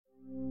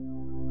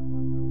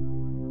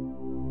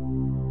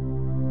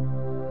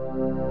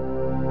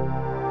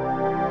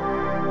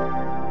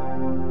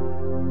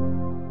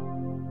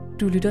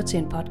Du lytter til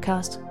en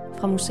podcast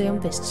fra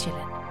Museum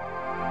Vestsjælland.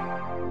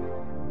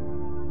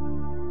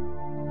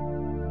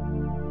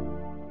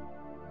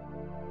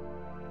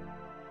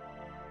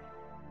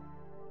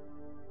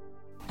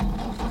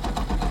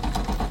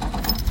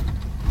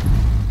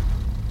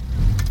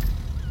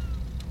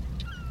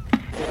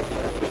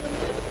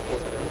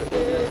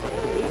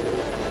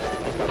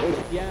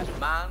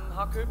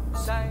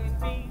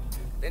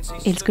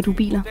 Elsker du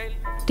biler?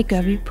 Det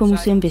gør vi på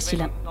Museum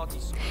Vestsjælland.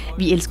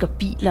 Vi elsker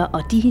biler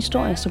og de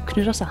historier, som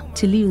knytter sig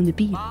til livet med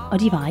bil og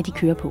de veje, de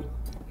kører på.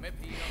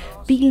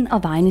 Bilen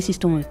og vejenes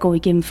historie går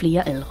igennem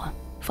flere aldre.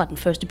 Fra den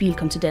første bil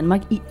kom til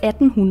Danmark i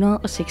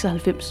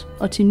 1896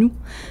 og til nu,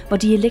 hvor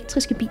de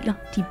elektriske biler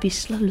de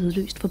visler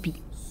lydløst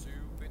forbi.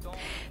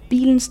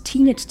 Bilens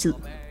teenage-tid,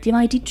 det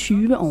var i de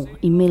 20 år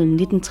imellem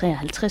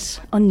 1953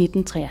 og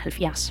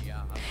 1973.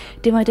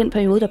 Det var i den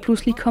periode, der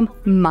pludselig kom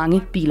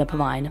mange biler på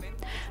vejene.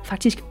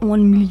 Faktisk over 1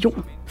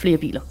 million flere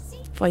biler.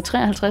 For i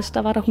 53,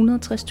 der var der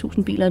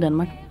 160.000 biler i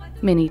Danmark.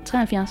 Men i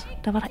 73,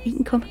 der var der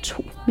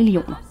 1,2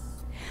 millioner.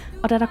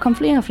 Og da der kom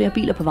flere og flere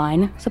biler på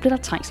vejene, så blev der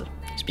trængsel.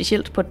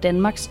 Specielt på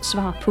Danmarks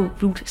svar på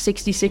Route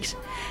 66,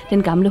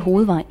 den gamle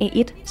hovedvej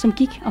A1, som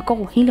gik og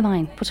går hele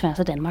vejen på tværs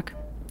af Danmark.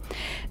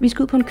 Vi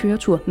skal ud på en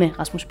køretur med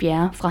Rasmus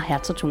Bjerre fra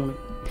Hertsertone.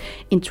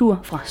 En tur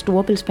fra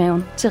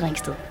Storebæltsfærgen til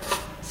Ringsted.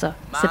 Så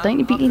sæt dig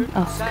ind i bilen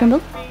og kør med.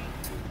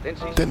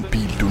 Den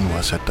bil, du nu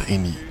har sat dig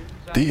ind i,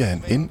 det er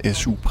en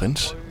NSU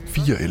Prinz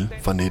 4L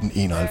fra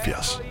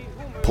 1971.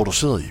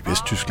 Produceret i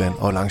Vesttyskland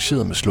og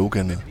lanceret med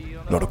sloganet,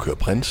 når du kører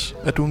Prinz,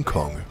 er du en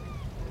konge.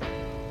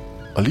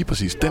 Og lige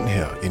præcis den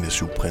her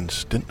NSU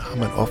Prinz, den har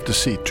man ofte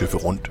set tøffe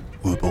rundt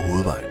ude på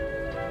hovedvejen.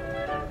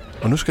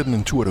 Og nu skal den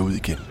en tur derud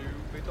igen.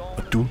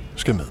 Og du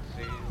skal med.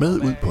 Med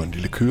ud på en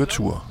lille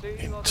køretur,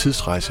 en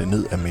tidsrejse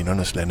ned ad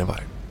mindernes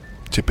landevej.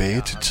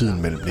 Tilbage til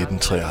tiden mellem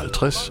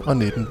 1953 og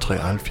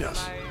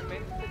 1973.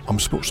 Om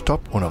små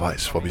stop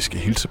undervejs, hvor vi skal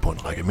hilse på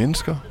en række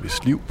mennesker,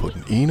 hvis liv på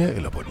den ene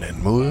eller på den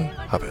anden måde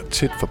har været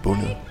tæt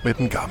forbundet med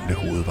den gamle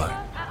hovedvej.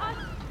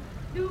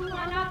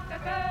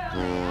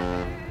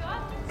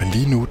 Men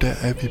lige nu der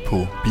er vi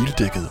på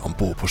bildækket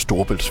ombord på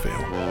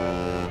Storebæltsfærgen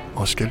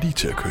og skal lige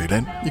til at køre i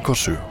land i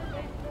Korsør.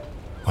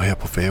 Og her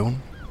på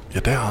færgen, ja,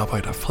 der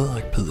arbejder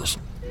Frederik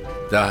Pedersen.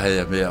 Der havde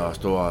jeg med at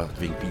stå og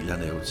vinke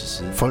bilerne ud til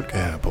siden. Folk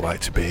er på vej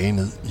tilbage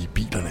ned i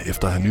bilerne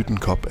efter at have nydt en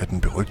kop af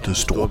den berygtede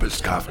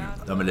Storebæltskaffe.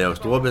 Når man laver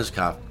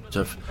Storebæltskaffe,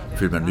 så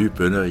fylder man nye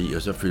bønner i,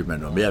 og så fylder man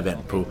noget mere vand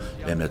på,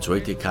 men man tog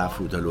ikke det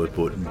kaffe ud, der lå i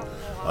bunden.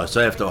 Og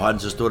så efterhånden,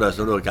 så stod der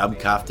sådan noget gammel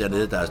kaffe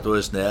dernede, der stod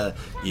og snærret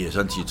i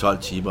sådan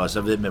 10-12 timer, og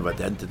så ved man,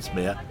 hvordan den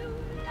smager.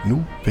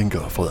 Nu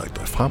vinker Frederik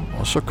dig frem,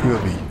 og så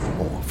kører vi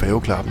over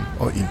færgeklappen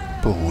og ind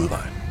på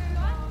hovedvejen.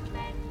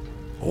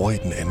 Over i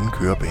den anden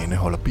kørebane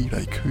holder biler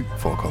i kø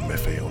for at komme med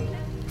færgen.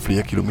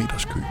 Flere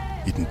kilometers kø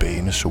i den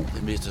bane sol.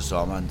 Det meste af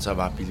sommeren, så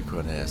var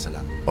bilkøerne så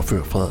langt. Og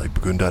før Frederik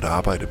begyndte at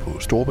arbejde på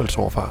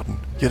Storebæltsoverfarten,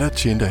 ja, der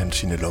tjente han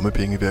sine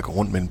lommepenge ved at gå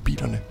rundt mellem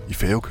bilerne i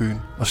færgekøen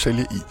og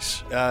sælge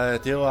is. Ja,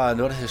 det var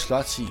noget, der hed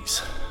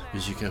slotsis,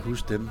 hvis I kan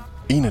huske dem.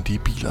 En af de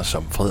biler,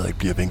 som Frederik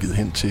bliver vinket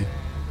hen til,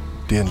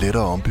 det er en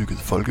lettere ombygget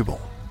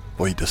folkevogn,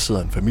 hvor i der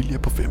sidder en familie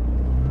på 5.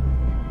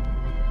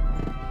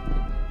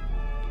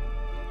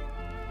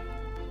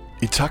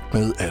 I takt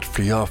med, at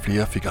flere og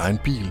flere fik egen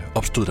bil,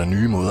 opstod der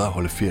nye måder at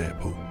holde ferie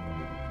på.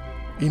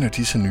 En af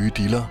disse nye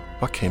diller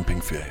var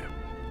campingferie.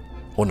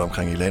 Rundt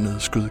omkring i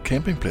landet skød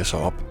campingpladser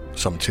op,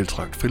 som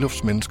tiltrakt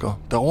friluftsmennesker,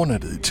 der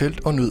overnattede i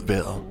telt og nød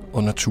vejret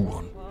og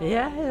naturen.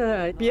 Jeg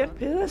hedder Birte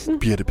Pedersen.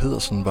 Birte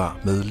Pedersen var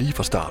med lige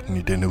fra starten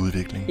i denne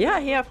udvikling. Jeg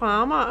er her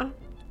fra Amager.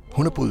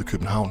 Hun har boet i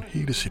København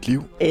hele sit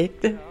liv.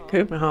 Ægte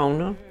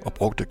københavner. Og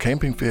brugte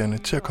campingferierne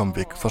til at komme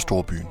væk fra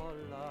storbyen.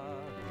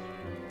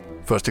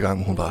 Første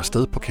gang hun var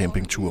afsted på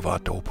campingtur var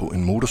dog på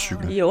en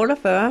motorcykel. I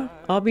 48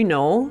 op i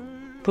Norge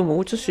på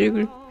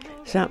motorcykel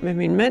sammen med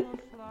min mand.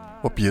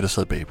 Hvor Birte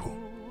sad bagpå.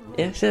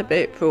 Jeg sad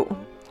bagpå,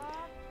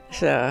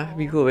 så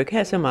vi kunne ikke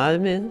have så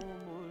meget med.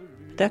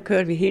 Der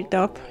kørte vi helt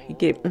op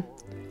igennem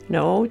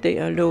Norge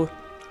der og lå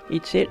i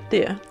telt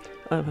der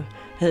og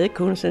havde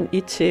kun sådan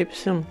et tæppe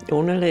som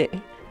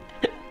underlag.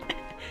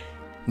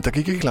 Der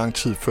gik ikke lang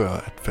tid før,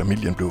 at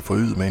familien blev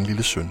forøget med en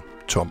lille søn,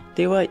 Tom.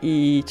 Det var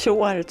i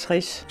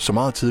 52. Så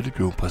meget tidligt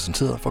blev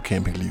præsenteret for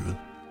campinglivet.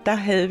 Der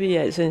havde vi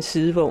altså en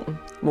sidevogn,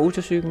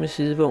 motorcykel med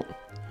sidevogn.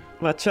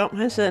 Hvor Tom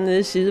han sad nede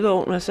i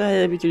sidevognen, og så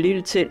havde vi det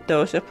lille telt, der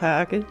også er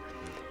pakket.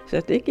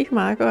 Så det gik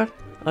meget godt.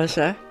 Og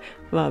så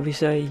var vi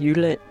så i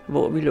Jylland,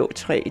 hvor vi lå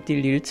 3 i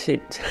det lille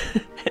telt.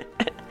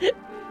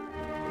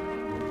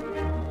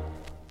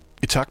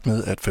 I takt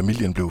med, at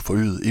familien blev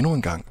forøget endnu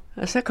en gang.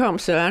 Og så kom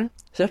Søren.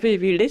 Så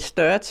fik vi et lidt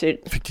større telt.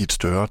 Fik de et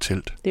større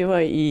telt? Det var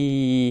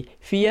i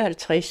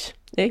 54.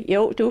 Ikke?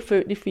 Jo, du var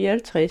født i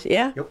 54.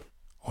 Ja. Jo.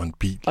 Og en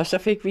bil. Og så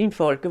fik vi en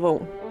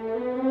folkevogn.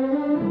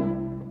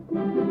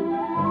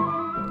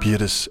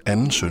 Birtes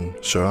anden søn,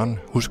 Søren,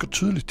 husker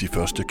tydeligt de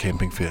første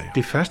campingferier.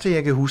 Det første,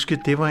 jeg kan huske,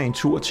 det var en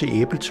tur til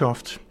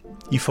Æbeltoft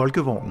i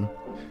folkevognen.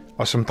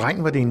 Og som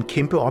dreng var det en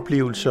kæmpe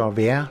oplevelse at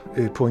være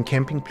på en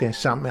campingplads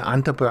sammen med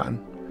andre børn.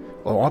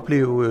 og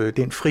opleve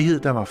den frihed,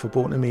 der var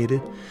forbundet med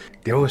det.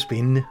 Det var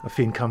spændende at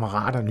finde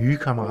kammerater, nye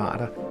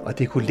kammerater, og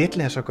det kunne let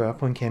lade sig gøre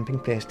på en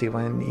campingplads. Det var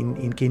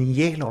en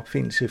genial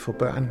opfindelse for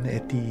børn,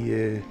 at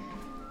de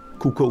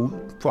kunne gå ud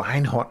på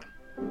egen hånd,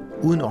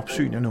 uden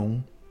opsyn af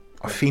nogen,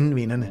 og finde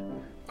vennerne,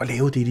 og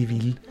lave det, de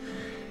ville.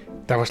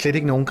 Der var slet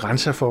ikke nogen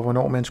grænser for,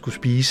 hvornår man skulle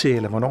spise,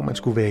 eller hvornår man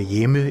skulle være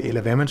hjemme,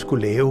 eller hvad man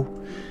skulle lave.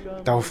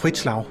 Der var frit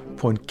slag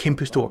på en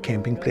kæmpestor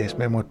campingplads.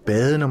 Man måtte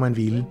bade, når man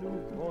ville.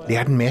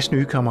 Lærte en masse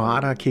nye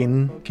kammerater at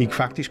kende. Gik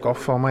faktisk op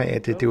for mig,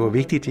 at det var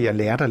vigtigt, at jeg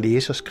lærte at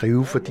læse og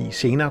skrive, fordi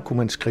senere kunne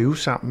man skrive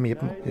sammen med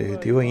dem.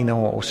 Det var en af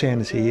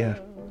årsagerne til, at jeg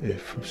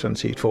sådan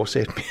set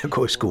fortsatte med at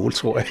gå i skole,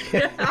 tror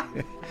jeg.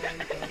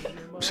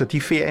 Så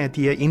de ferier,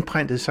 de har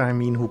indprintet sig i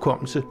min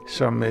hukommelse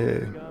som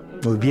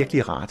noget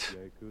virkelig rart,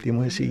 det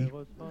må jeg sige.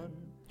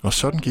 Og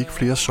sådan gik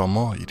flere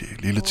sommer i det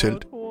lille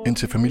telt,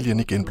 indtil familien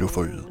igen blev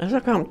forøget. Og så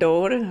kom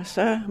Dorte, og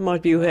så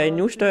måtte vi jo have en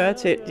nu større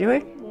telt, jo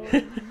ikke?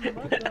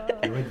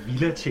 Det var et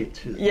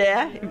villatelt.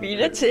 Ja, et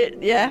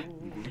villatelt, ja.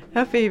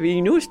 Her fik vi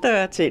en nu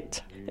større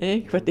telt,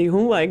 ikke? Fordi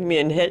hun var ikke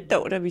mere end halvt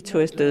år, da vi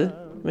tog afsted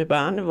med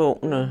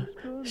barnevogn og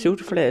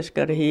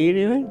sutteflasker og det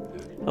hele, jo ikke?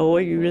 Over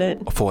i Jylland.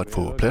 Og for at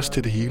få plads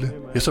til det hele,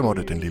 ja, så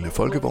måtte den lille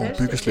folkevogn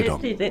bygges lidt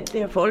om. I den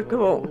der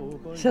folkevogn,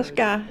 så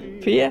skar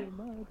Per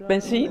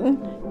benzinen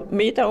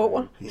midt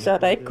over, så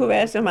der ikke kunne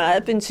være så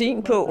meget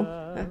benzin på.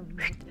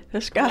 Så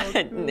skar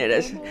han den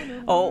ellers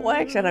over,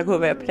 ikke? Så der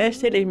kunne være plads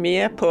til lidt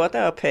mere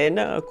potter og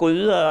pander og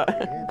gryder.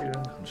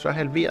 Så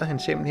halverede han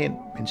simpelthen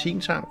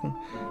benzintanken,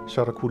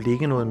 så der kunne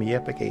ligge noget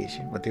mere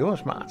bagage, og det var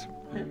smart.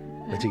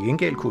 Men til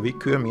gengæld kunne vi ikke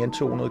køre mere end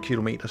 200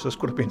 km, så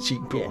skulle der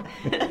benzin på.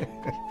 Ja.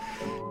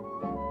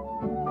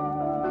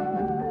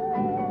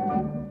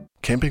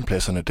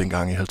 Campingpladserne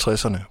dengang i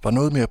 50'erne var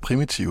noget mere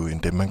primitive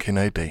end dem, man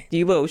kender i dag.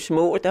 De var jo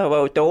små, der var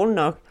jo dårligt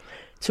nok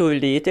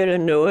toilet eller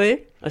noget,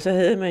 ikke? Og så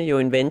havde man jo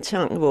en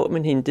vandtank, hvor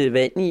man hentede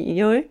vand i,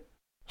 jo ikke?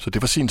 Så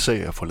det var sin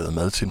sag at få lavet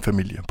mad til en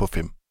familie på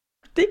 5.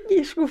 Det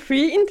gik sgu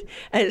fint.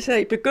 Altså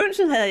i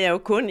begyndelsen havde jeg jo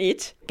kun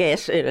ét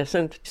gas eller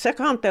sådan. Så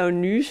kom der jo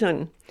nye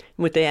sådan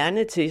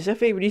moderne til. Så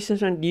fik vi lige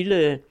sådan en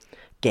lille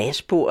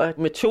gasbord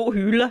med 2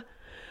 hylder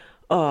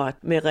og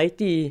med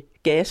rigtig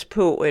gas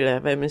på, eller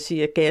hvad man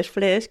siger,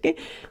 gasflaske.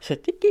 Så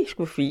det gik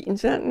sgu fint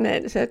sådan,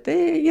 altså.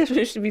 Jeg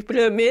synes, vi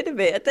blev med det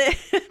hver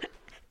dag.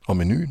 Og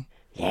menuen?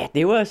 Ja,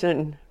 det var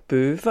sådan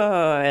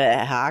bøffer,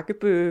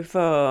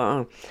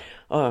 hakkebøffer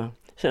og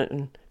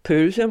sådan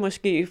pølser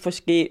måske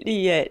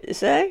forskellige,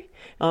 altså, ikke?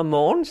 Og om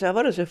morgenen, så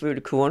var der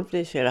selvfølgelig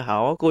cornflakes eller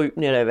havregryn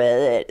eller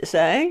hvad,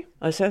 altså, ikke?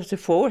 Og så til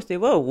frokost,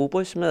 det var jo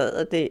rugbrødsmad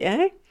og det,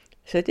 ikke?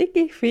 Så det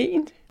gik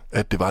fint.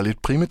 At det var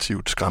lidt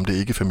primitivt, skræmte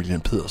ikke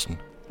familien Pedersen.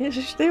 Jeg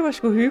synes, det var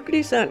sgu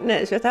hyggeligt sådan,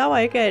 altså. Der var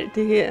ikke alt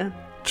det her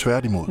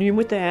tværtimod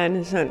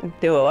nymoderne sådan.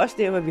 Det var også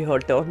der, hvor vi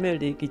holdt op med at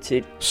ligge i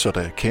telt. Så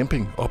da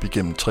camping op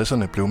igennem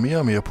 60'erne blev mere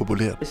og mere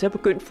populært, så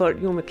begyndte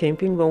folk jo med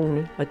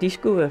campingvogne, og de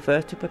skulle være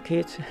første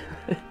parket.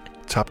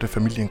 Tabte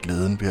familien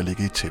glæden ved at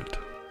ligge i telt.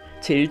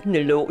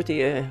 Teltene lå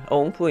der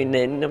oven på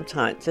hinanden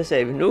omtrent, så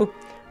sagde vi, nu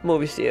må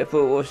vi se at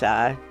få vores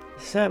eget.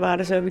 Så var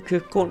det så, at vi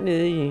købte grund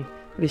nede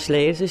ved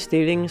Slagelse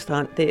Stillingen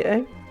Strand der,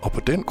 ikke? Og på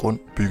den grund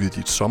byggede de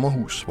et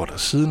sommerhus, hvor der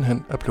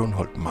sidenhen er blevet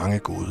holdt mange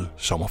gode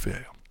sommerferier.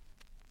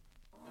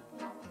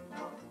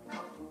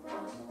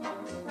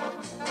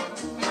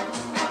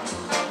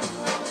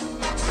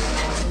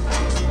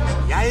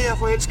 Jeg er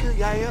forelsket,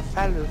 jeg er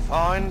faldet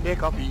for en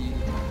lækker bil.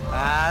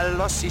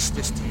 Aller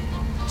sidste stil,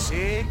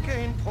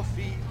 sikke en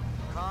profil.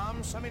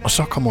 Og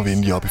så kommer vi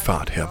endelig op i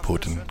fart her på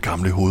den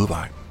gamle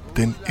hovedvej.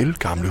 Den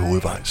ældgamle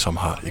hovedvej, som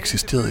har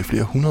eksisteret i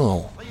flere hundrede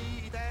år,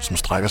 som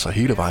strækker sig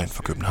hele vejen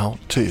fra København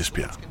til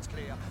Esbjerg.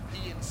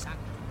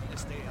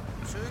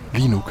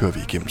 Lige nu kører vi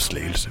igennem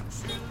Slagelse,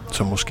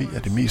 som måske er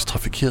det mest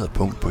trafikerede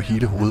punkt på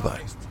hele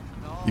hovedvejen.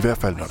 I hvert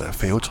fald, når der er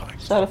færgetræk.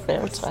 Så er der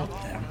færgetræk,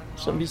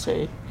 som vi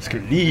sagde.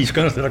 Skal vi lige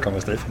skynde os det, der kommer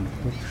afsted for nu?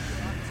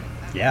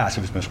 Ja, altså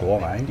hvis man skal over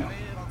vejen, ja.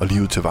 Og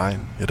lige ud til vejen,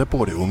 ja, der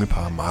bor det unge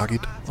par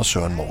Margit og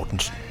Søren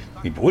Mortensen.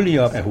 Vi bor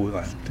lige op ad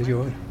hovedvejen, det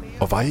gjorde vi.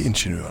 Og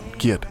vejingeniøren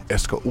Gert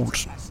Asger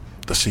Olsen,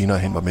 der senere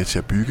hen var med til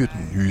at bygge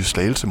den nye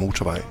Slagelse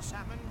motorvej.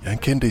 Ja, han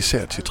kendte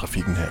især til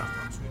trafikken her.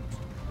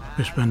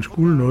 Hvis man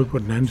skulle noget på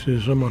den anden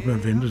side, så måtte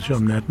man vente til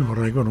om natten, hvor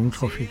der ikke var nogen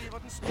trafik.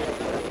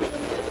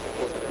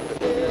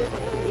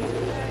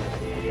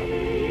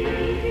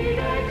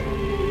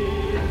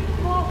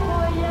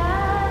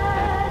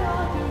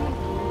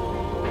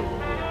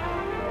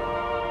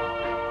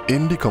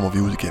 Endelig kommer vi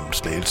ud igennem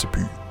Slagelse by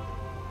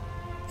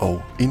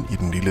og ind i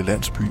den lille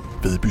landsby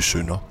Vedby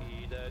Sønder.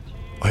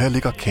 Og her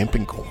ligger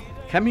campinggården.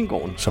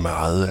 Campinggården? Som er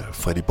ejet af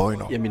Freddy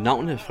Bøjner. Ja, mit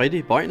navn er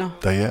Freddy Bøjner.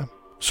 Der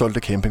solgte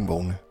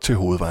campingvogne til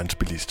hovedvejens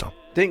bilister.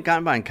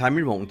 Dengang var en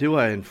campingvogn, det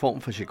var en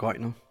form for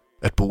sigøjner.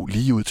 At bo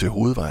lige ud til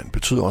hovedvejen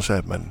betyder også,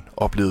 at man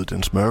oplevede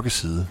dens mørke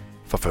side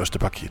fra første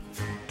parket.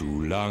 Du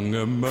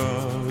lange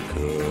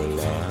mørke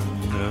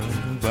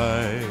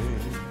landevej.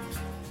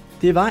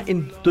 Det var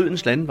en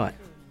dødens landevej,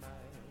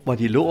 hvor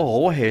de lå og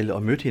overhalede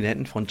og mødte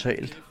hinanden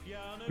frontalt.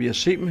 Vi har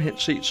simpelthen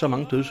set så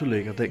mange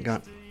dødsulykker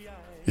dengang.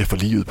 Ja, for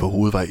livet på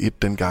Hovedvej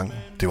 1 dengang,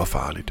 det var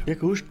farligt. Jeg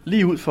kan huske,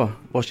 lige ud for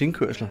vores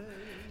indkørsler,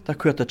 der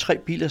kørte der 3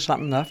 biler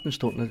sammen en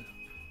aftenstund.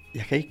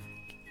 Jeg kan ikke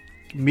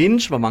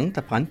mindes, hvor mange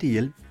der brændte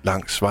ihjel.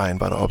 Langs vejen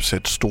var der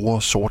opsat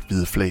store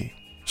sort-hvide flag,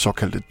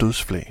 såkaldte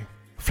dødsflag.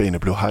 Flagene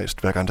blev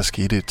hejst, hver gang der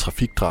skete et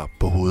trafikdrab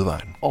på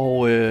Hovedvejen.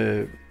 Og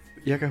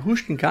jeg kan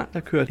huske en gang, der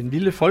kørte en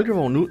lille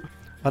folkevogn ud,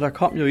 og der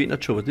kom jo en og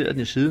torpederede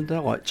den i siden. Der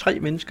røg 3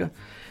 mennesker.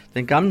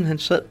 Den gamle, han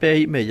sad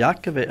bagi med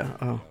jagtgevær,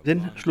 og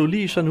den slog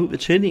lige sådan ud ved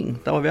tændingen.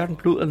 Der var hverken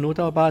blod eller noget,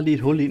 der var bare lige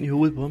et hul ind i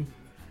hovedet på ham.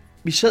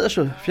 Vi sad og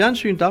så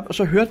fjernsynet op, og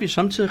så hørte vi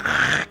samtidig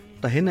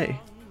derhen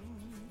af.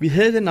 Vi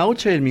havde den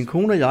aftale, min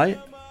kone og jeg,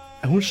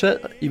 at hun sad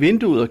i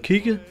vinduet og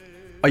kiggede,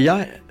 og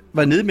jeg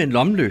var nede med en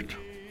lommelygte.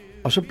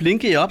 Og så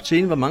blinkede jeg op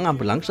til hvor mange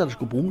ambulancer, der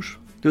skulle bruges.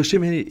 Det var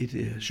simpelthen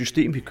et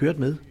system, vi kørte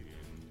med.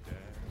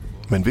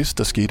 Men hvis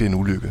der skete en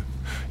ulykke,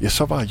 ja,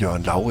 så var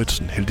Jørgen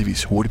Lauritsen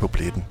heldigvis hurtigt på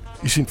pletten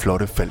i sin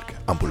flotte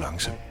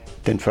Falck-ambulance.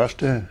 Den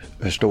første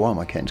store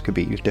amerikanske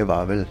bil, det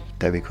var vel,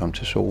 da vi kom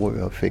til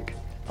Sorø og fik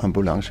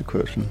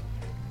ambulancekørslen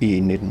i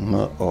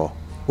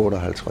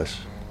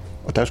 1958.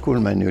 Og der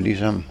skulle man jo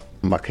ligesom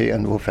markere,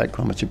 nu at Falck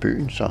kommer til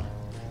byen, så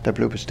der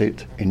blev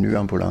bestilt en ny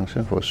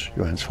ambulance hos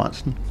Johannes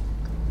Fransen.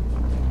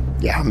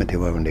 Ja, men det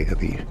var jo en lækker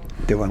bil.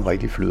 Det var en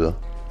rigtig flyder.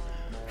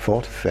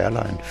 Ford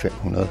Fairlane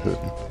 500 hed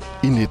den.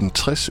 I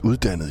 1960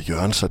 uddannede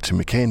Jørgen sig til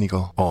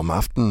mekaniker, og om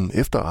aftenen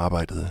efter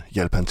arbejdet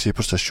hjalp han til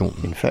på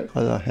stationen. En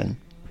falkredder, han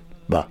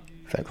var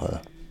falkredder.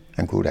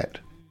 Han kunne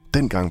alt.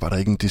 Dengang var der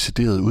ikke en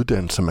decideret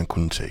uddannelse, man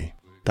kunne tage.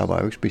 Der var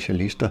jo ikke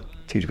specialister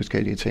til de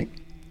forskellige ting.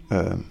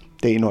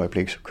 Det ene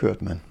øjeblik, så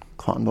kørte man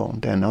kranvogn.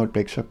 Det andet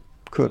øjeblik, så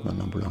kørte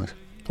man ambulance.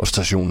 Og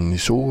stationen i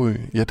Sorø,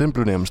 ja, den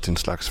blev nærmest en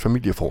slags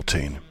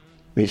familieforetagende.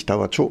 Hvis der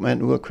var 2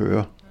 mand ude at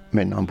køre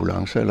med en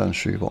ambulance eller en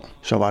sygevogn,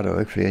 så var der jo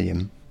ikke flere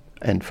hjemme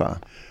end far.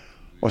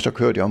 Og så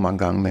kørte jeg jo mange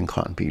gange med en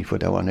kranbil, for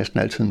der var næsten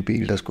altid en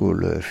bil, der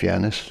skulle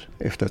fjernes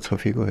efter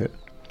trafikuheld.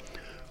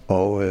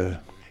 Og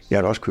jeg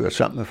havde også kørt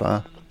sammen med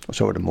far, og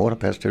så var det mor, der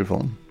passede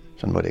telefonen.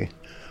 Sådan var det.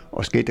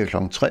 Og skete det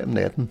klokken 3 om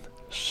natten,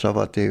 så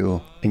var det jo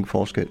ingen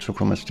forskel, så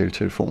kunne man stille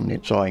telefonen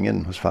ind. Så ringede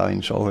den hos far i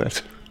en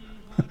soveværelse.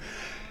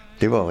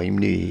 Det var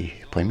rimelig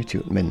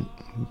primitivt, men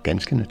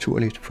ganske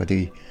naturligt,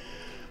 fordi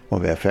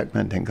at være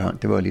Falkmand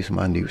dengang, det var lige så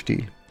meget en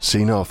livsstil.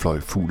 Senere fløj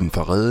fuglen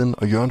fra reden,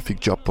 og Jørgen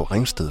fik job på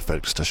Ringsted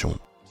Falck station.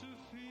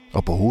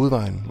 Og på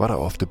Hovedvejen var der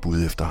ofte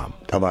bud efter ham.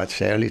 Der var et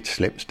særligt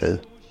slemt sted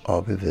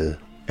oppe ved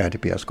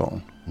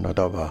Ærtebjergskoven. Når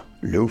der var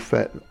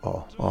løvfald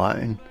og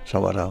regn, så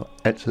var der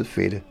altid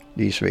fedte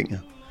lige i svinget.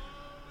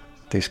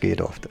 Det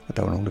skete ofte, og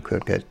der var nogen, der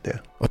kørte galt der.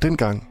 Og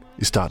dengang,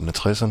 i starten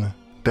af 60'erne,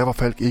 der var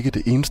Falck ikke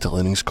det eneste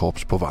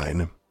redningskorps på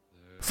vejene.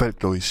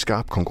 Falck lå i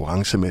skarp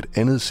konkurrence med et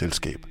andet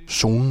selskab,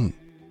 Zonen.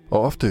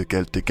 Og ofte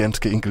galt det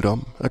ganske enkelt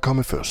om at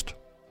komme først.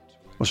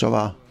 Og så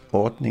var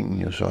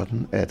ordningen jo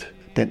sådan, at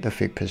den, der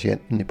fik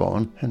patienten i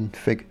borgen, han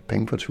fik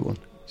penge på turen.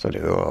 Så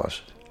det var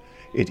også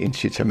et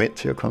incitament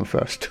til at komme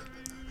først.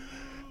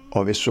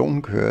 Og hvis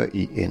Zonen kører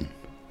i en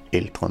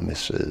ældre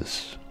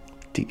Mercedes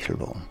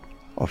dieselvogn,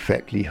 og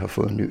Falck lige har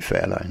fået en ny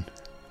Fairlane,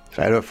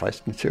 så er det jo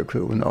fristende til at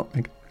køre udenom,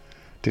 ikke?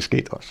 Det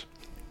skete også.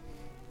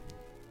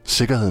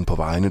 Sikkerheden på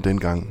vejene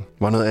dengang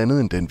var noget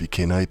andet end den, vi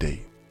kender i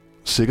dag.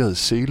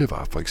 Sikkerhedssele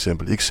var for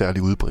eksempel ikke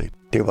særlig udbredt.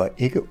 Det var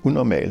ikke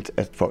unormalt,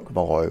 at folk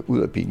var røget ud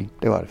af bilen.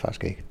 Det var det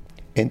faktisk ikke.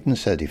 Enten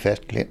sad de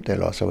fastklemt,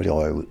 eller så var de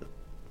røget ud.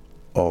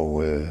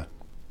 Og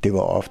det var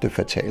ofte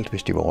fatalt,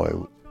 hvis de var røget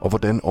ud. Og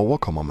hvordan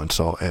overkommer man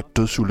så, at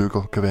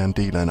dødsulykker kan være en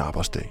del af en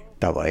arbejdsdag?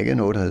 Der var ikke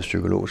noget, der hed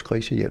psykologisk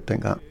krisehjælp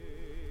dengang.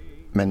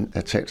 Man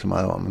har talt så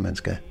meget om, at man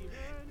skal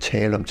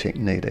tale om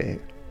tingene i dag.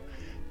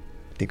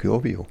 Det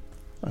gjorde vi jo.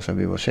 Altså,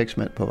 vi var 6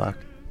 mand på vagt.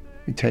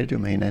 Vi talte jo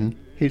med hinanden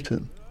hele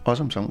tiden.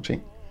 Også om sådan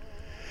ting.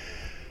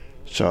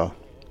 Så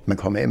man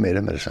kom af med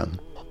det med det samme.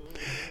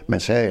 Man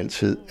sagde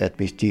altid, at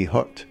hvis de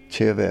holdt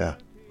til at være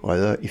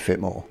redder i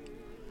 5 år,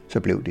 så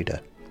blev de der.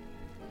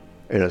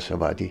 Ellers så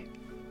var de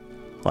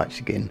rejst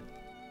igen.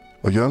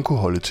 Og Jørgen kunne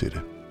holde til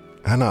det.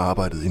 Han har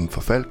arbejdet inden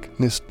for Falck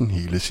næsten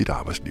hele sit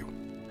arbejdsliv.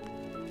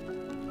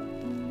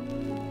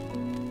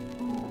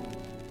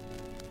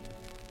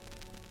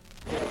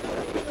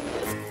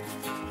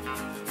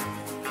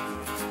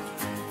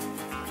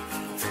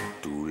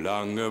 Du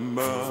lange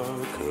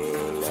mørke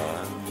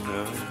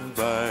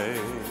landevej,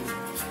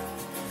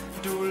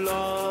 du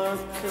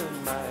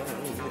lokker mig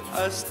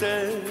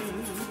afsted.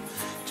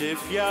 Til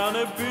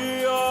fjerne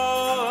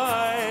byer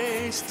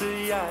rejste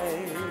jeg,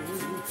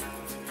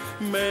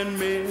 men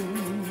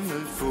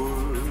mindet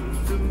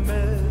fulgte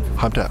med.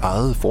 Ham, der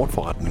ejede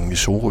Ford-forretningen i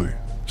Sorø,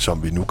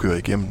 som vi nu kører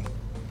igennem,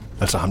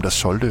 altså ham, der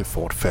solgte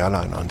Ford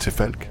Fairlineren til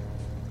Falck,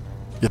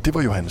 ja, det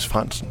var Johannes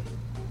Fransen,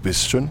 hvis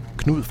søn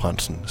Knud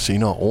Fransen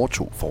senere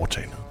overtog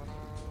foretagendet.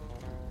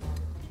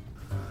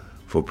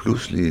 For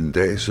pludselig en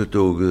dag, så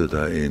dukkede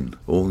der en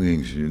ung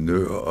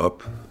ingeniør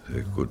op.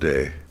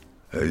 Goddag.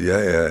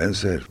 Jeg er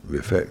ansat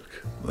ved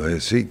Falck, og jeg har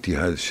set, de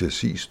har et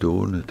chassis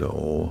stående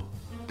derovre.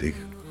 Det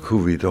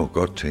kunne vi dog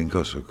godt tænke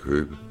os at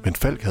købe. Men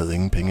Falk havde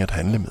ingen penge at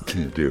handle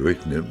med. Det er jo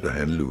ikke nemt at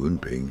handle uden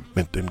penge.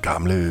 Men den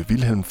gamle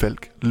Wilhelm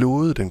Falk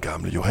lovede den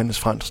gamle Johannes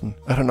Fransen,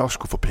 at han nok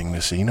skulle få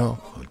pengene senere.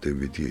 Og det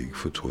ville de ikke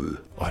fortryde.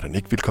 Og at han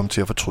ikke ville komme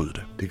til at fortryde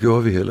det. Det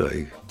gjorde vi heller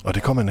ikke. Og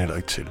det kom han heller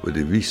ikke til. Og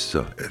det viste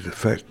sig, at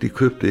Falk de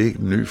købte ikke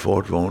en ny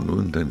Ford-vogn,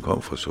 uden den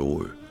kom fra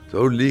Sorø. Så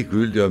var det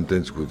ligegyldigt, om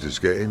den skulle til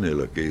Skagen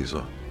eller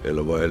Gedser,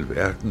 eller hvor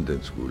alverden den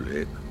skulle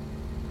hen.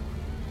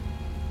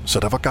 Så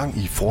der var gang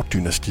i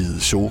Ford-dynastiet i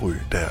Sorø,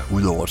 der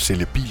udover at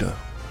sælge biler,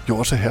 jo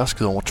også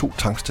herskede over 2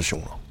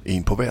 tankstationer,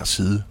 en på hver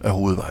side af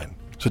hovedvejen,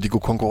 så de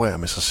kunne konkurrere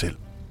med sig selv.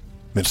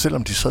 Men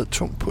selvom de sad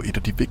tungt på et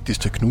af de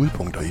vigtigste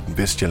knudepunkter i den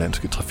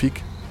vestjyllandske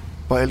trafik,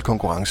 var al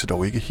konkurrence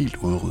dog ikke helt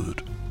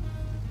udryddet.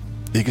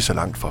 Ikke så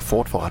langt fra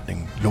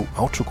Ford-forretningen lå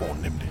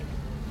Autogården nemlig,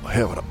 og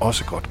her var der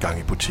også godt gang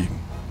i butikken.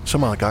 Så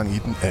meget gang i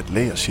den, at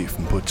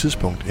lagerchefen på et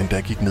tidspunkt endda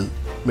gik ned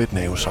med et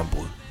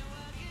nervesambrud.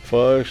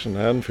 Frederiksen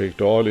han fik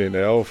dårlig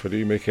nerve,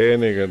 fordi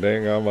mekanikerne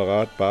dengang var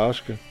ret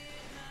barske,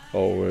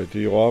 og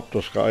de råbte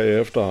og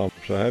skreg efter ham,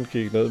 så han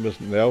gik ned med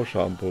sådan en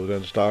nervesambrud,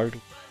 den stakkel.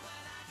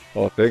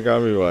 Og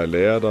dengang vi var i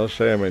lærer, der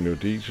sagde man jo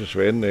de til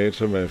Svend af,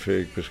 så man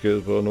fik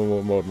besked på,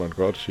 nu måtte man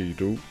godt sige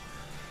du.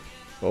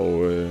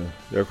 Og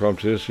jeg kom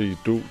til at sige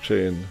du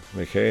til en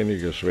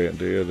mekaniker, Svend,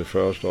 det er det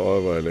første år,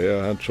 jeg var i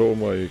lærer. Han tog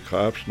mig i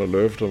krebsen og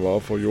løftede mig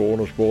op fra jorden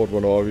og spurgte,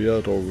 hvornår vi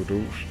havde drukket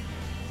dus.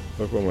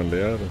 Så kunne man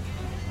lære det.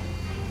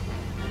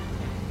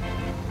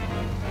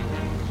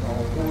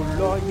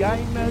 Ruller jeg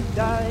med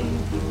dig,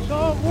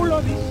 så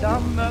ruller vi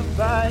samme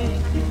vej.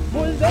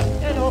 Mod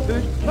vest eller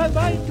øst, hvad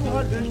vej du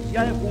har lyst,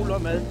 jeg ruller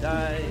med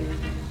dig.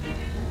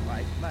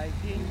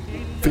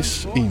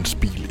 Hvis ens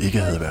bil ikke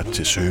havde været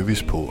til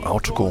service på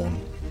Autogården,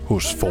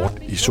 hos Ford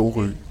i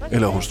Sorø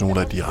eller hos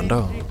nogle af de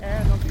andre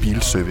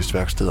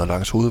bilserviceværksteder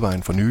langs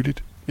hovedvejen for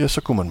nyligt, ja,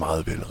 så kunne man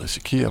meget vel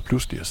risikere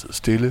pludselig at sidde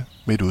stille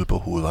midt ude på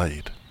hovedvej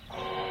 1.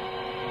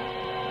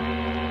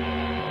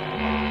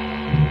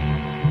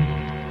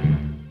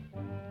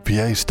 Vi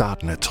er i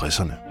starten af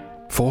 60'erne.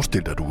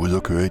 Forestil dig, at du er ude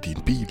og køre i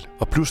din bil,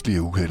 og pludselig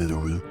er uheldet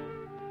ude.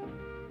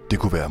 Det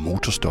kunne være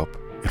motorstop,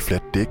 et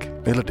fladt dæk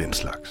eller den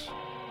slags.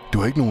 Du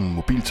har ikke nogen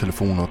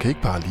mobiltelefon og kan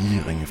ikke bare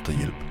lige ringe efter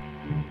hjælp.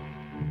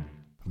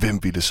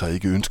 Hvem ville så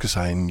ikke ønske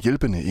sig en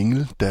hjælpende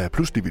engel, der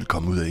pludselig ville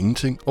komme ud af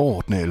ingenting og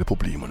ordne alle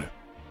problemerne?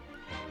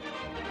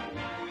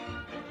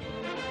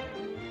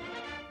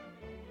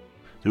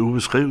 Det er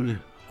ubeskriveligt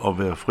at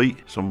være fri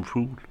som en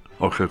fugl,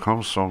 og kan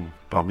komme som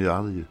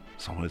barmhjertige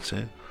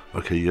samaritan,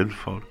 og kan hjælpe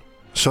folk.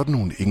 Sådan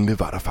nogle engle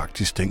var der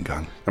faktisk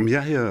dengang. Jamen,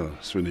 jeg hedder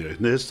Svend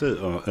Erik Næsted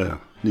og er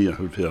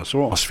 79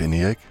 år. Og Svend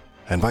Erik,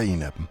 han var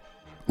en af dem.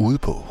 Ude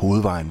på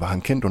hovedvejen var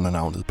han kendt under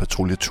navnet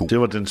Patrulje 2. Det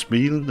var den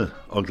smilende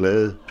og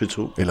glade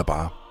P2. Eller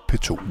bare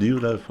P2.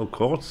 Livet er for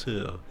kort til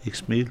at ikke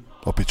smile.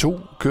 Og P2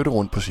 kørte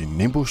rundt på sin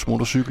Nimbus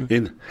motorcykel.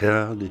 En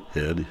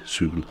herlig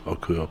cykel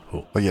at køre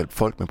på. Og hjalp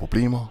folk med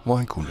problemer, hvor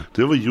han kunne.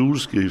 Det var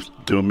juleskift,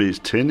 det var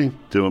mest tænding,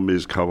 det var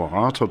mest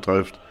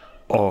karburatordrift,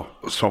 og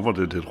så var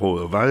det lidt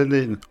råd og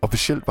vejledning.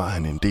 Officielt var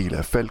han en del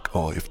af Falk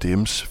og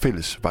FDM's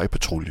fælles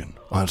vejpatruljen,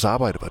 og hans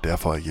arbejde var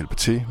derfor at hjælpe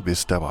til,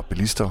 hvis der var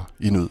bilister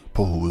i nød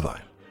på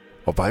hovedvejen.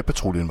 Og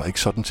vejpatruljen var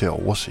ikke sådan til at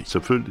overse.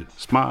 Selvfølgelig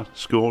smart,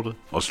 skjorte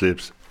og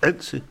slips.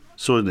 Altid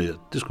soigneret.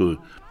 Det skulle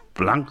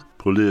blank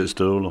polerede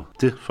støvler.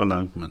 Det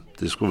forlangte man.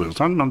 Det skulle være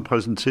sådan, man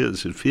præsenterede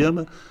sit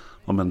firma,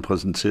 og man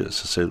præsenterede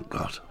sig selv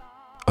godt.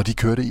 Og de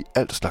kørte i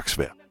alt slags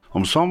vejr.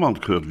 Om sommeren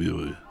kørte vi jo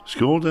i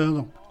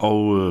skjortealder,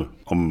 og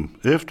om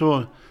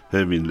efteråret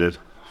havde vi en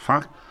let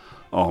frak,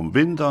 og om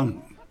vinteren,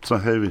 så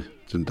havde vi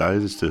den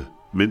dejligste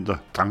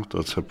vinterdragt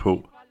at tage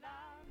på.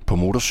 På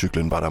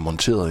motorcyklen var der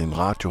monteret en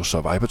radio,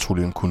 så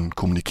vejpatruljen kunne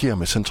kommunikere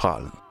med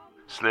centralen.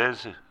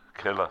 Slagelse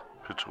kalder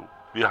P2.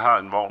 Vi har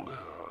en vogn,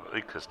 der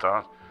ikke kan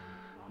starte.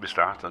 Vi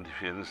starter i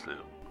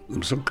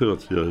Fjenneslev. Så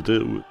kørte jeg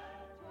derud.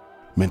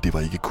 Men det var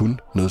ikke kun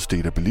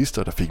nødstedte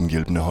bilister, der fik en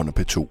hjælpende hånd af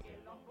P2.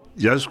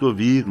 Jeg skulle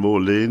vide, hvor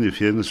lægen i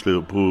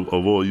Fjenneslev boede,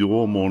 og hvor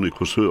jordmoren i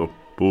Korsør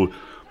boede.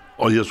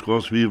 Og jeg skulle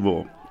også vide,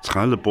 hvor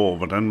Trelleborg,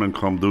 hvordan man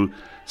kom derud.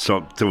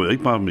 Så det var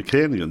ikke bare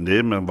mekaniker,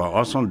 nej, man var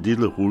også en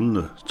lille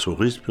rullende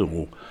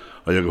turistbureau.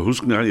 Og jeg kan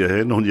huske, at jeg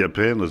havde nogle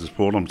japanere, der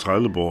spurgte om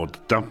Trelleborg.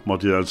 Der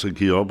måtte jeg altså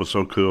give op og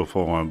så køre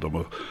foran dem.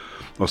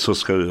 Og så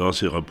skrev jeg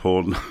også i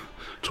rapporten,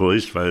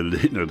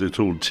 turistvejledning, og det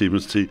tog en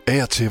times tid.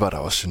 Af og til var der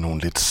også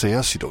nogle lidt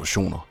sære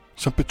situationer,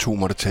 som P2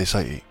 måtte tage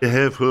sig af. Jeg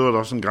havde ført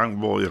også en gang,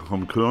 hvor jeg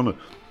kom kørende,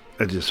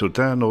 at jeg så,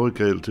 der er noget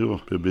galt. Det var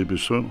ved Bibi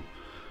Sønder.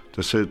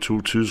 Der sad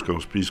 2 tyskere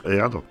og spiste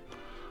ærter.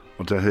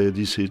 Og der havde jeg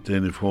lige set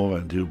den i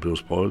forvejen, de jo blev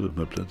sprøjtet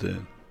med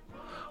pladan.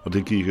 Og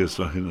det gik jeg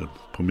så hen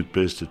på mit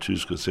bedste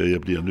tysk og sagde, at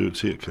jeg bliver nødt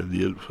til at kalde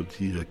hjælp, for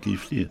de er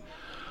giftige.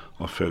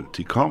 Og Falk,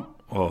 de kom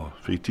og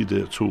fik de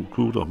der 2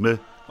 gutter med,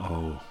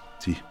 og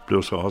de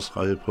blev så også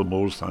reddet på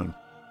målstregen.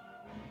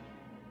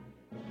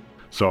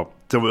 Så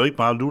det var jo ikke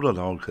bare lutter,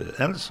 der var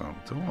alle sammen.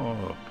 Det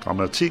var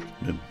dramatik,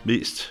 men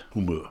mest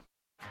humør.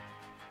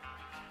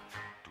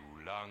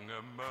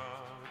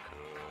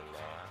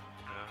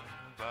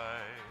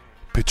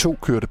 P2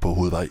 kørte på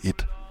hovedvej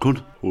 1, Kun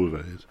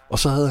hovedvejet. Og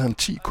så havde han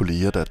 10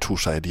 kolleger, der tog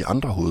sig af de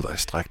andre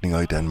hovedvejsstrækninger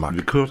i Danmark.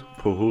 Vi kørte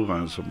på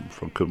hovedvejen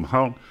fra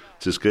København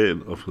til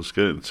Skagen og fra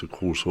Skagen til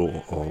Kruså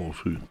og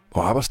Fyn.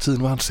 Og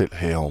arbejdstiden var han selv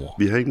herover.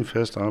 Vi havde ikke en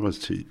fast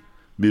arbejdstid.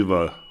 Vi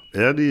var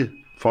ærlige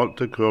folk,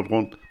 der kørte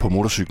rundt. På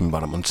motorcyklen var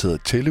der monteret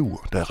et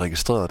tælleur, der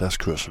registrerede deres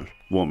kørsel.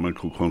 Hvor man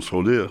kunne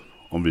kontrollere,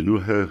 om vi nu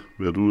havde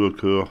været ude at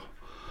køre.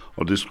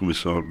 Og det skulle vi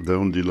så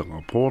lave en lille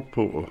rapport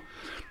på.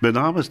 Men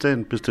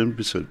arbejdsdagen bestemte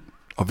vi selv.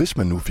 Og hvis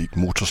man nu fik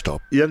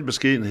motorstop... I al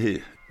beskedenhed,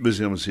 hvis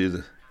jeg må sige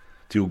det,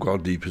 de kunne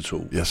godt lide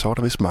P2. Ja, så var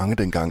der vist mange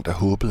dengang, der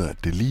håbede,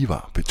 at det lige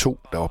var P2,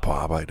 der var på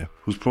arbejde.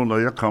 Husk på, når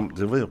jeg kom,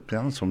 det var jeg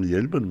gerne som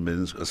hjælpende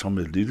menneske, og så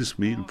med et lille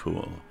smil på,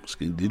 og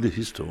måske en lille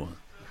historie.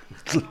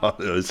 Det har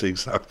jeg jo ikke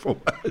sagt for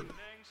mig.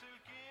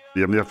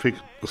 Jamen, jeg fik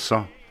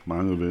så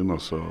mange venner,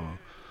 så...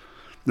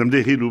 Jamen, det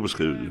er helt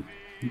ubeskriveligt.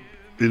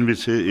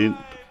 Inviteret ind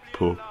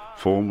på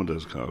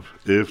formiddagskaffe,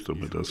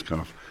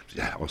 eftermiddagskaffe.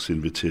 Jeg har også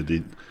inviteret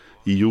ind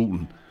i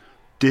julen.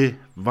 Det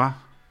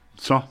var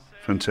så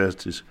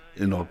fantastisk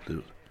en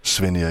oplevelse.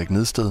 Svend Erik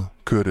Nedsted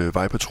kørte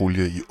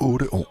vejpatrulje i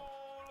 8 år,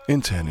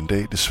 indtil han en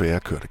dag desværre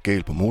kørte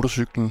galt på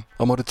motorcyklen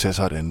og måtte tage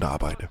sig et andet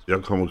arbejde.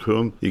 Jeg kommer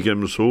kørende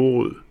igennem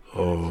Sorø,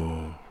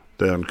 og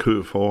der er en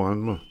kø foran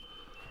mig.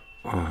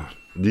 Og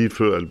lige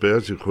før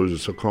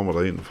Alberti-krydset, så kommer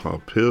der en fra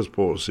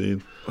Pedersborg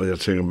siden, og jeg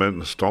tænker,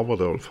 manden stopper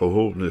der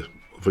forhåbentlig,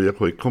 for jeg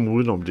kunne ikke komme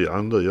udenom de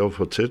andre, jeg var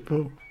for tæt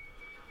på.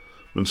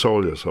 Men så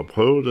ville jeg så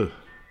prøve det,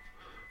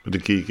 men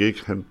det gik ikke.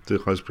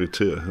 Det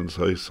respekterer han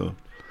så ikke, så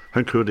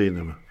han kørte ind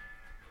af mig.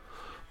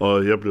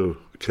 Og jeg blev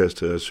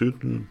kastet af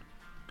cyklen,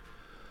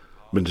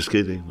 men det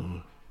skete ikke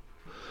noget.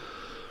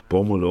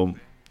 Bormål om,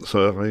 så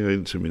jeg ringer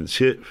ind til min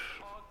chef.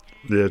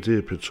 Ja, det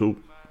er P2.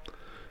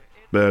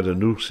 Hvad er det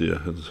nu, siger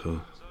han så.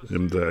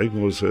 Jamen, der er ikke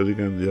noget sat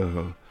igen. Jeg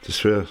har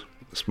desværre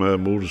smadret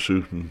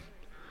motorcyklen.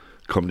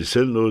 Kom de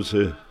selv noget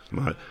til?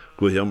 Nej,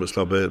 gå hjem og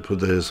slappe af på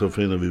det, så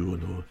finder vi ud af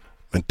noget.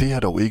 Men det har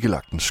dog ikke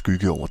lagt en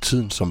skygge over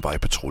tiden som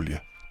vejpatrulje.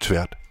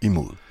 Tvært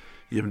imod.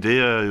 Jamen, det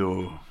er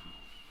jo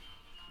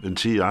en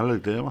 10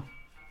 aldrig der var.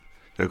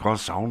 Jeg kan godt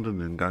savne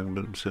den en gang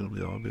imellem, selvom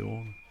jeg er oppe i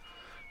årene.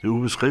 Det er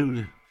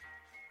ubeskriveligt.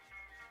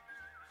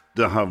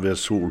 Der har været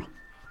sol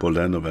på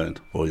land og vand,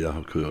 hvor jeg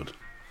har kørt.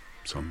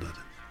 Sådan er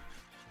det.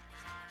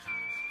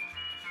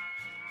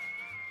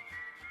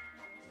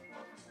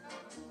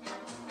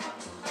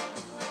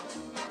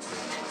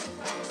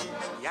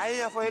 Jeg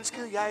er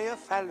forelsket, jeg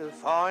er faldet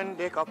for en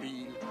lækker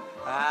bil.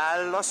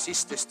 Aller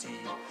sidste stil.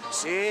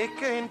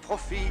 Sikke en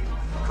profil.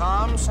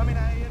 Kom som en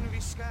egen,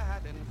 vi skal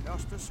have den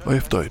første. Og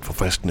efter et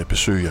forfriskende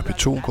besøg af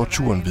P2 går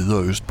turen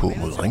videre østpå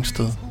mod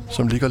Ringsted,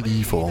 som ligger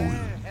lige forude,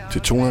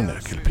 til tonerne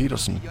af Kjeld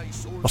Petersen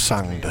og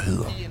sangen, der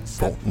hedder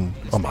Vognen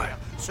og mig.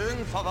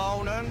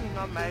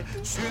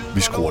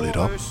 Vi skruer lidt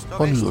op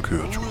og nyder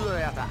køreturen.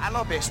 Er der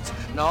allerbedst,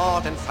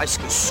 når den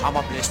friske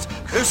sommerblæst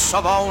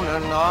kysser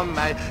vognen om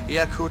mig.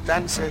 Jeg kunne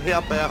danse her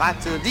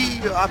berettet,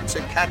 lige op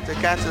til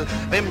Kattegattet.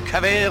 Hvem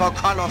kan være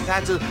kold og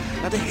fattet,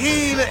 når det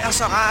hele er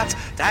så rart?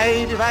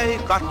 Dejligt vej,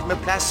 godt med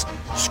plads.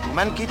 Skulle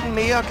man give den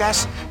mere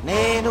gas?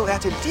 Næh, nu er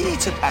det lige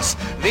tilpas.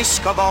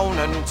 Visker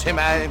vognen til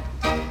mig.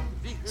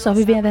 Så er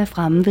vi ved at være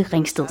fremme ved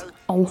Ringsted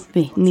og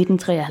ved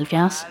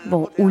 1973,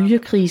 hvor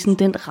oliekrisen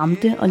den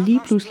ramte og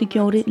lige pludselig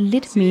gjorde det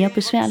lidt mere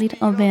besværligt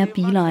at være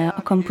bilejer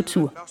og komme på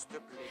tur.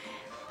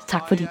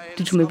 Tak fordi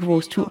du tog med på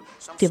vores tur.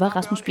 Det var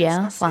Rasmus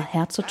Bjerre fra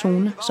Hertz og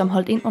Tone, som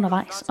holdt ind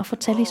undervejs og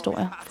fortalte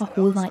historier fra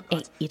hovedvej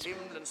A1.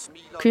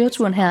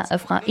 Køreturen her er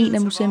fra en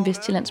af Museum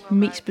Vestsjællands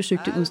mest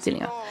besøgte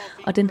udstillinger,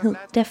 og den hed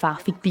Da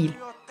far fik bil.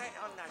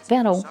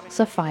 Hvert år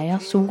så fejrer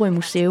Sorø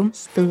Museum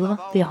fædre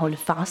ved at holde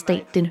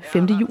farsdag den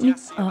 5. juni,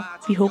 og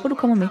vi håber, du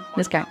kommer med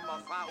næste gang.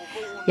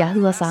 Jeg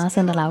hedder Sara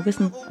Sander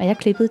Laugesen, og jeg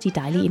klippede de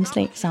dejlige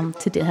indslag sammen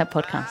til den her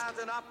podcast.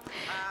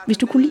 Hvis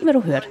du kunne lide, hvad du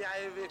hørte,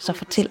 så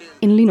fortæl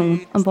endelig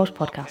nogen om vores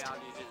podcast.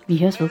 Vi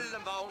høres ved.